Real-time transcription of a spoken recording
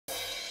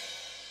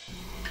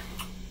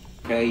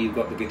okay, you've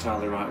got the guitar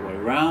the right way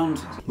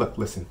around. Look,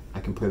 listen, I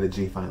can play the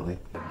G finally.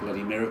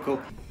 Bloody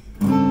miracle.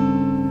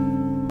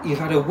 You've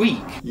had a week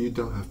You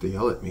don't have to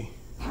yell at me.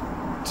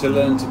 to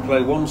learn to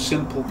play one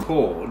simple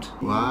chord.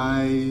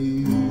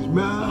 Wise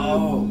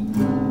man.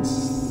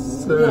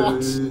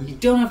 What? You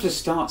don't have to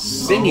start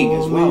singing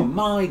as well.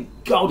 My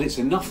God, it's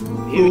enough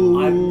from hearing.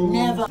 I've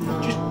never...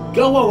 Just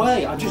go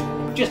away. I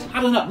just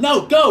had enough.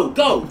 No, go,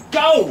 go,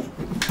 go!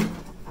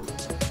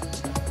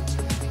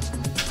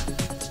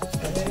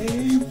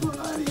 Hey,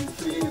 buddy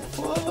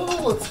people,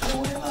 what's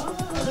going on?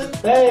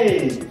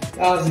 Hey,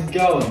 how's it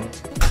going?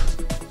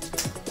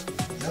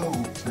 Yo,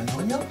 can I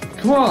join you?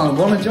 Come on,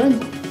 wanna join?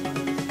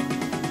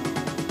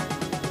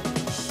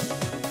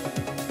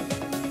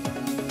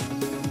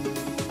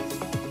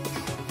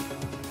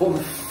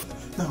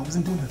 No, I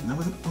wasn't doing that.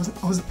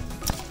 I wasn't.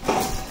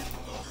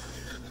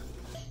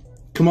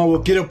 Come on, Will.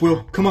 Get up,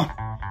 Will. Come on.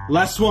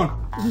 Last one.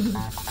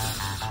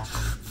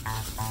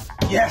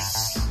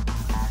 Yes.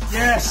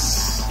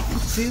 Yes.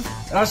 See?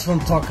 That's what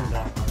I'm talking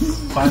about.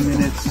 5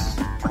 minutes.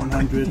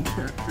 100.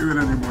 Can't do it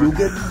anymore. You'll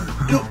get...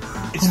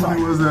 It's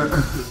fine. What was that?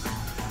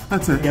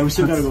 That's it. Yeah, we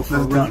still gotta go for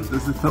a run. It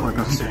felt like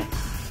I was saying.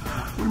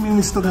 What do you mean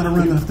we still gotta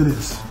run after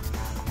this?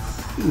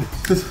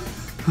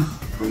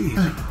 Breathe.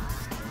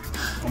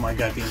 Oh my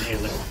God, the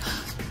inhaler.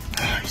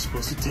 You're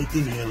supposed to take the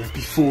inhaler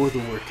before the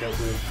workout,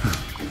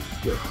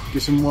 Will.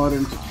 Get some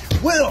water.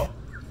 Will!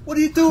 What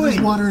are you doing? There's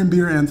water and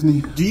beer,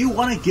 Anthony. Do you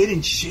want to get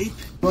in shape?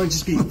 Or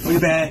just be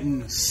fat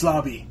and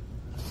slobby?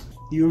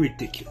 You're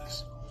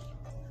ridiculous.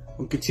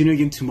 We'll continue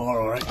again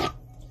tomorrow, alright?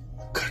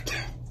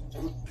 Goddamn.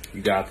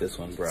 You got this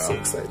one, bro. So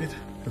excited.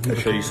 I'll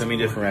show you so many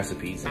different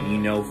recipes, and you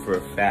know for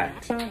a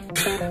fact.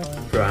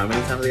 Bro, how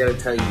many times I gotta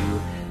tell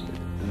you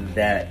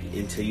that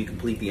until you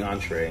complete the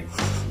entree,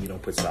 you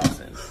don't put sauce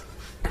in?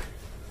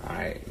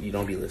 Alright, you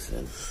don't be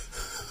listening.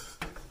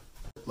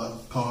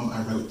 Love poem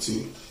I wrote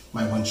to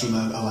my one true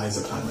love,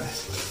 Eliza Conrad.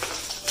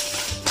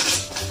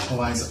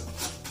 Eliza,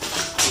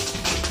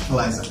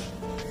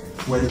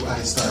 where do I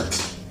start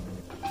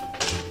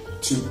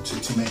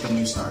to make a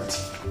new start?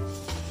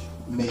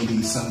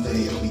 Maybe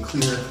someday it'll be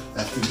clear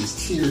that through these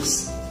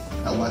tears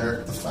I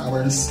water the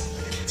flowers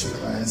to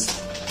realize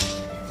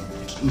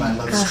my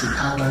love's true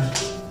power,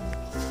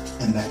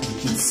 and that you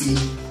can see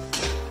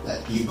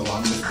that you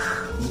belong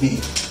with me.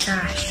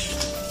 Gosh.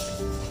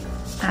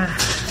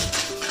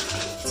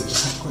 So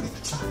just have recording.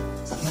 Stop.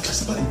 Stop. I'm not press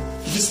the button.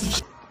 You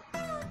just...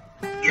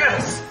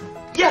 Yes!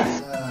 Yes!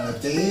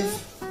 Dave,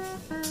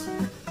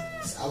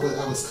 I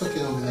was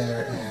cooking over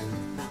there, and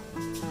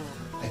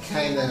I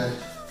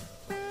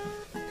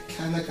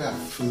kinda got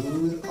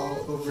food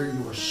all over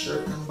your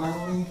shirt I'm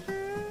borrowing.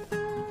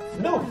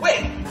 No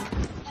way!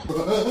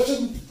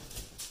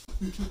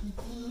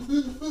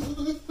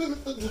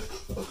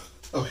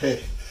 Oh,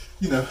 hey,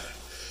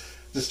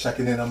 just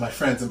checking in on my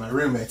friends and my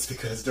roommates,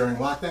 because during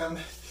lockdown,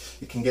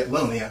 it can get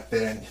lonely out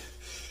there, and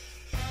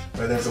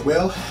where there's a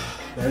will,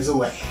 there's a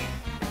way.